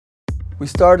We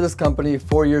started this company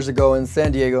 4 years ago in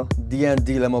San Diego,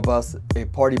 D&D Limo Bus, a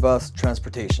party bus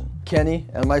transportation. Kenny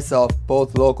and myself,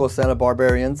 both local Santa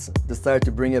Barbarians, decided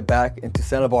to bring it back into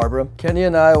Santa Barbara. Kenny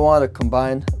and I want to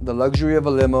combine the luxury of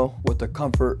a limo with the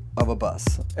comfort of a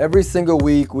bus. Every single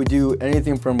week we do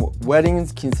anything from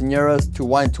weddings, quinceañeras to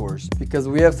wine tours. Because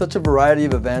we have such a variety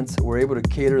of events, we're able to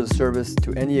cater the service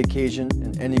to any occasion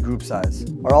and any group size.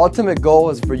 Our ultimate goal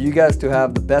is for you guys to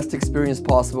have the best experience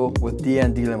possible with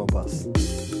D&D Limo Bus.